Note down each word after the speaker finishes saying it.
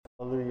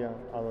Alleluia,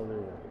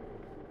 alleluia.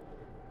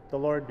 The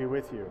Lord be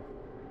with you.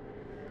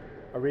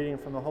 A reading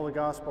from the Holy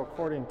Gospel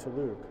according to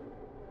Luke.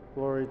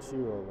 Glory to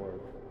you, O Lord.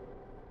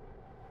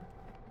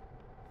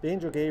 The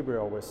angel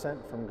Gabriel was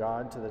sent from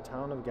God to the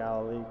town of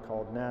Galilee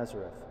called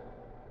Nazareth,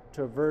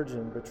 to a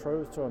virgin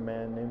betrothed to a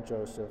man named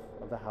Joseph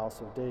of the house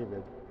of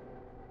David,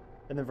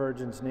 and the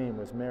virgin's name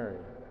was Mary.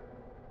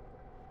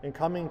 In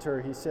coming to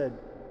her, he said,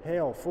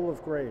 "Hail, full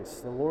of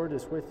grace, the Lord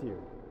is with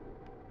you."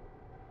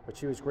 But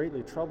she was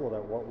greatly troubled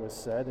at what was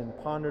said and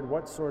pondered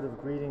what sort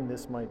of greeting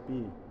this might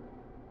be.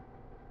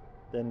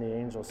 Then the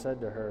angel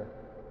said to her,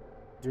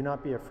 "Do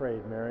not be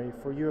afraid, Mary,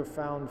 for you have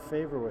found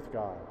favor with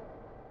God.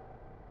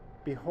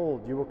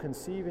 Behold, you will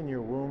conceive in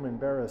your womb and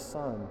bear a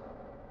son,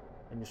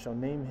 and you shall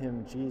name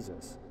him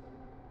Jesus.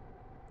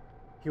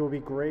 He will be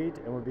great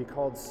and will be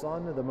called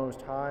Son of the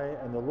Most High,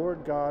 and the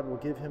Lord God will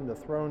give him the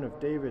throne of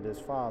David his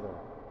father,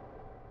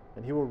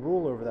 and he will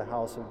rule over the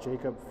house of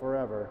Jacob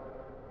forever,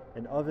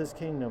 and of his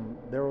kingdom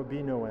there will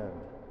be no end."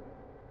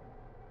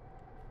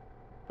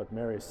 But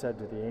Mary said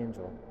to the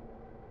angel,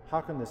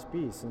 "How can this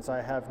be, since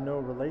I have no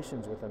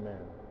relations with a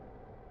man?"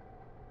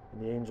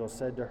 And the angel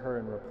said to her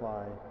in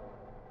reply,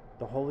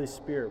 "The Holy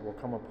Spirit will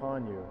come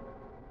upon you,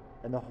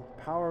 and the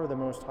power of the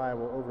Most High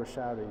will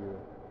overshadow you.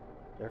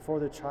 Therefore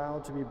the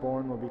child to be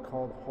born will be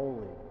called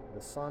Holy,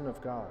 the Son of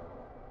God.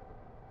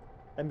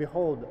 And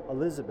behold,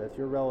 Elizabeth,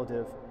 your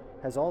relative,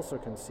 has also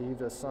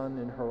conceived a son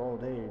in her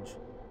old age,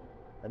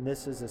 and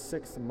this is the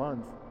 6th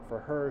month for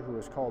her who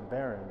is called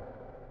barren,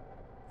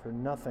 for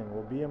nothing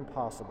will be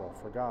impossible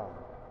for God."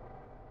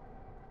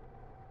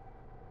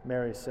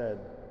 Mary said,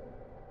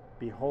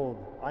 "Behold,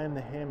 I am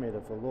the handmaid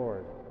of the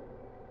Lord.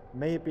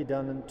 May it be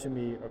done unto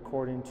me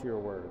according to your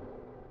word."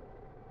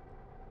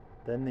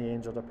 Then the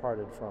angel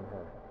departed from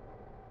her.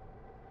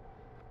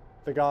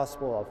 The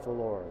Gospel of the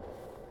Lord.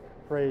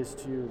 Praise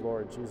to you,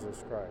 Lord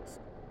Jesus Christ.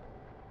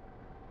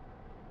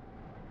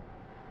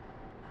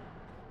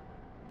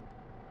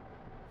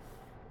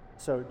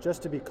 So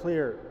just to be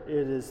clear,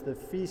 it is the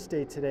feast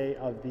day today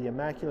of the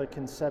Immaculate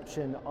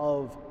Conception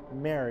of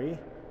Mary,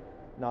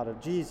 not of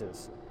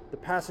Jesus. The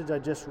passage I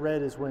just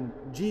read is when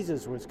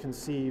Jesus was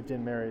conceived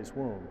in Mary's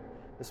womb,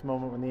 this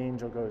moment when the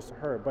angel goes to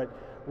her. But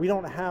we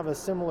don't have a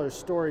similar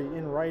story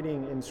in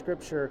writing in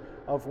Scripture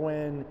of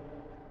when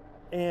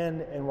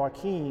Anne and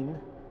Joaquin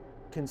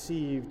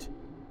conceived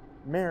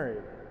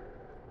Mary.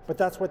 But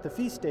that's what the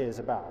feast day is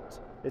about.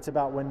 It's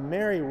about when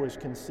Mary was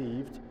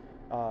conceived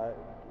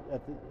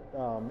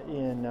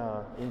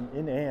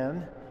in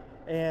Anne,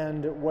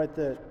 and what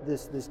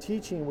this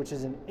teaching, which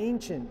is an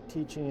ancient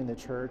teaching in the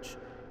church,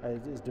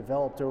 is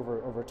developed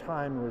over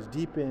time, was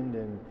deepened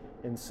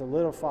and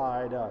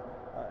solidified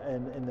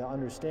in the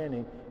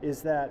understanding,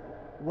 is that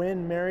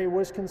when Mary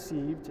was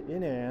conceived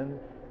in Anne,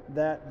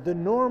 that the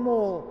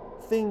normal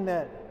thing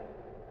that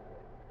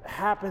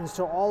happens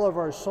to all of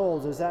our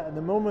souls is that in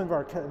the moment of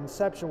our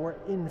conception, we're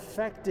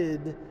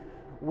infected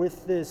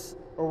with this,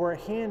 or we're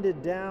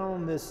handed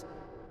down this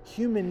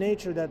human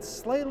nature that's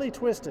slightly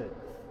twisted.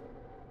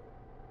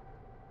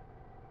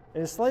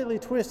 And it's slightly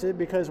twisted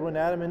because when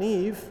Adam and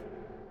Eve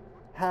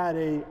had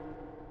a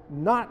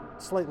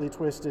not slightly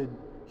twisted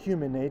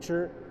human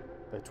nature,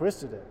 they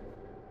twisted it.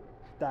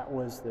 That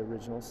was the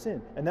original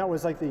sin. And that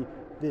was like the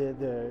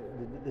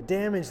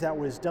damage that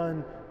was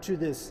done to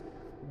the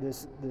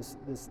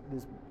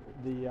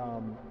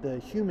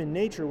human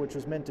nature, which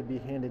was meant to be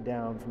handed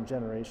down from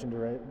generation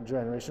to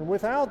generation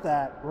without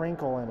that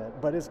wrinkle in it,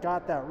 but it's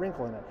got that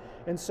wrinkle in it.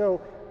 And so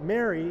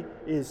Mary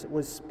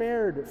was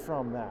spared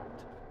from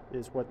that,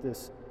 is what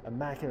this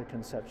Immaculate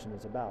Conception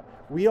is about.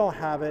 We all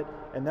have it,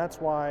 and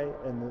that's why,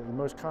 and the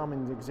most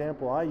common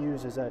example I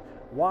use is that,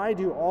 why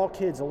do all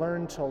kids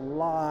learn to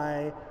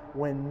lie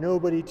when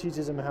nobody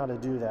teaches them how to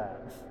do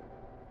that?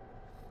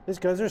 It's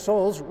because their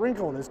soul's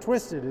wrinkled, it's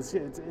twisted,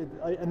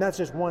 and that's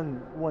just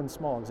one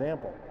small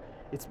example.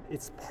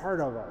 It's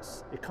part of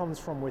us. It comes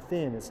from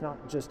within. It's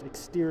not just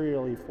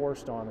exteriorly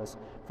forced on us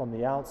from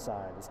the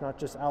outside. It's not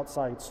just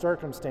outside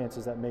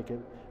circumstances that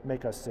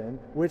make us sin,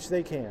 which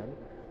they can,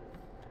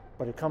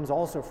 but it comes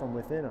also from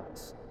within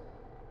us.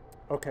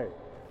 Okay,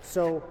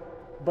 so,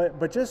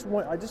 I just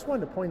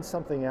wanted to point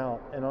something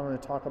out, and I'm going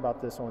to talk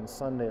about this on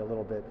Sunday a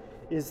little bit,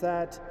 is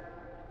that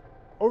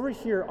over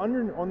here,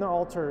 on the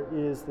altar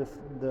is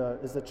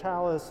the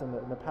chalice and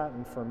the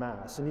paten for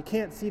Mass, and you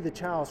can't see the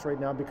chalice right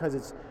now because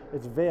it's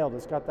veiled.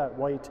 It's got that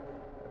white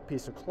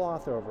piece of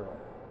cloth over it.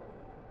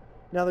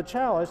 Now the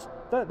chalice,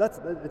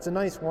 it's a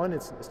nice one.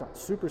 It's not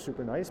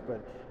super nice,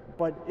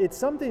 but it's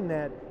something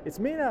that it's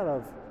made out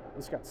of.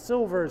 It's got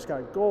silver. It's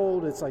got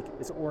gold. It's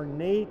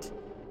ornate.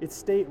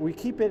 We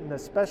keep it in a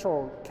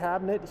special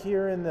cabinet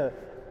here in the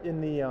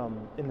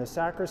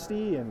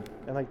sacristy, and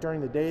like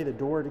during the day, the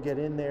door to get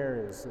in there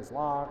is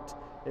locked,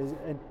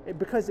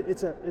 because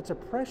it's a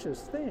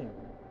precious thing.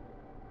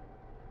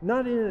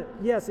 Not in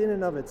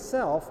and of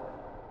itself,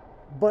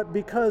 but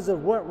because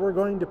of what we're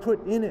going to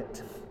put in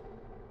it.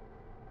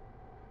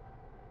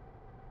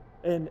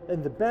 And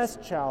the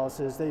best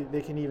chalices,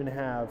 they can even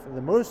have,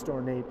 the most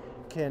ornate,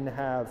 can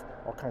have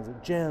all kinds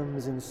of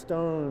gems and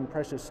stone,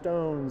 precious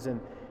stones,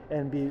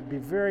 and be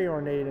very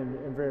ornate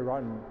and very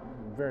rotten,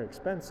 very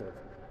expensive.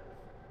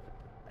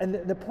 And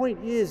the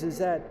point is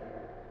that,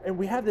 and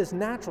we have this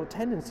natural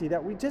tendency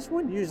that we just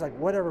wouldn't use like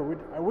whatever.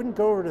 I wouldn't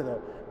go over to the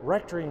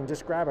rectory and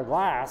just grab a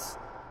glass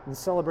and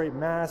celebrate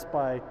Mass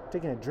by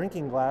taking a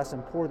drinking glass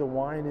and pour the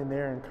wine in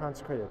there and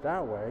consecrate it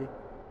that way.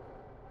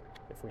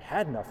 If we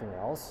had nothing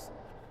else,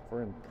 if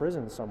we're in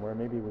prison somewhere,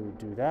 maybe we would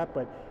do that.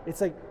 But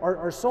it's like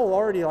our soul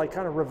already like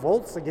kind of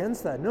revolts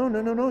against that. No.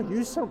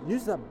 Use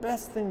the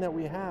best thing that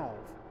we have.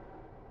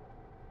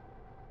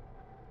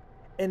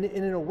 And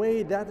in a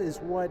way, that is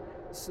what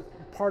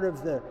part of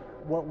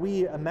what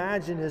we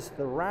imagine is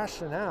the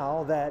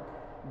rationale that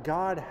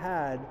God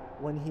had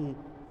when he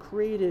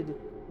created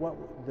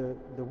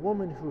the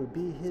woman who would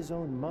be his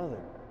own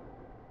mother.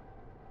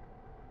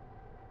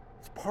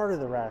 It's part of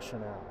the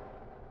rationale.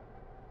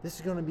 This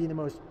is going to be the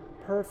most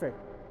perfect,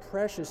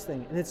 precious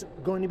thing, and it's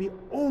going to be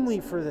only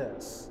for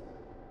this.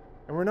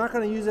 And we're not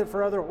going to use it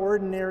for other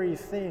ordinary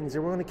things,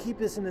 and we're going to keep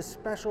this in a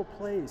special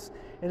place,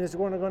 and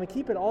we're going to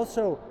keep it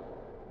also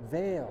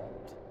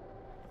veiled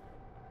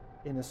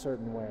in a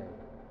certain way.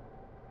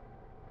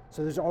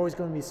 So there's always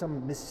going to be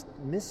some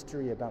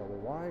mystery about it.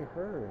 Well, why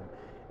her?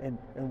 And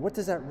what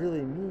does that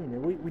really mean?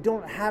 And we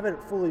don't have it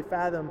fully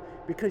fathomed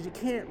because you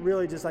can't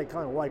really just like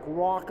kind of like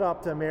walk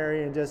up to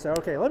Mary and just say,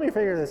 okay, let me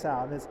figure this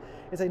out. And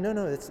it's like,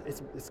 no,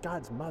 it's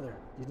God's mother.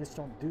 You just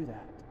don't do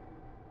that.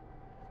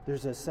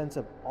 There's a sense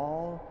of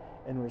awe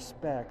and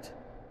respect.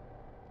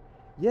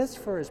 Yes,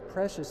 for as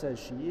precious as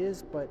she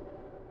is, but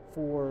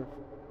for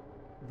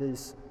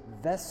this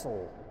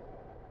vessel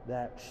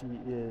that she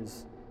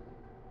is,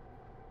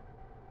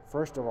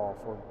 first of all,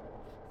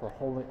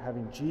 for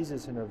having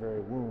Jesus in her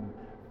very womb,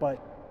 but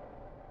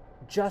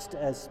just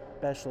as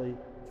especially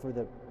for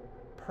the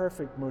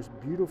perfect, most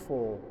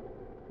beautiful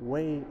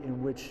way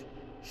in which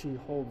she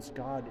holds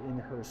God in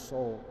her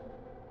soul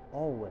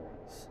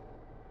always,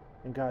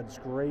 and God's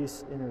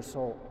grace in her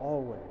soul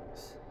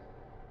always,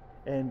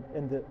 and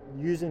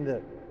using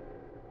the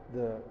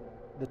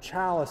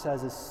chalice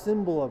as a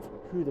symbol of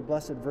who the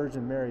Blessed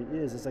Virgin Mary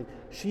is. It's like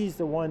she's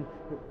the one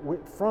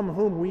from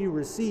whom we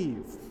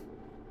receive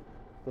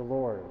the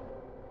Lord.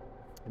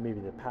 And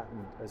maybe the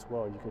patent as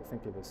well, you could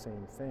think of the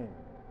same thing.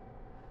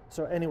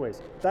 So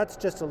anyways, that's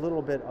just a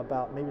little bit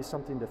about maybe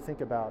something to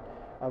think about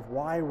of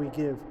why we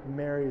give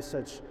Mary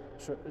such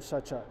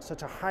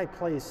a high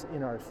place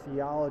in our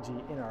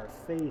theology, in our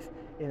faith,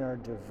 in our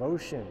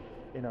devotion,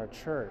 in our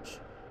church.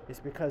 It's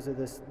because of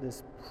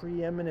this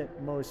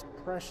preeminent, most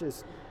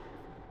precious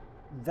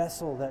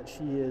vessel that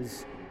she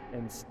is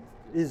and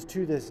is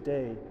to this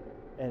day,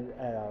 and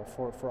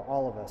for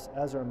all of us,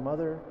 as our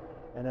mother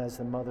and as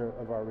the mother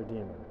of our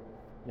Redeemer.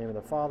 In the name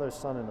of the Father,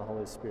 Son, and the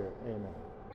Holy Spirit. Amen.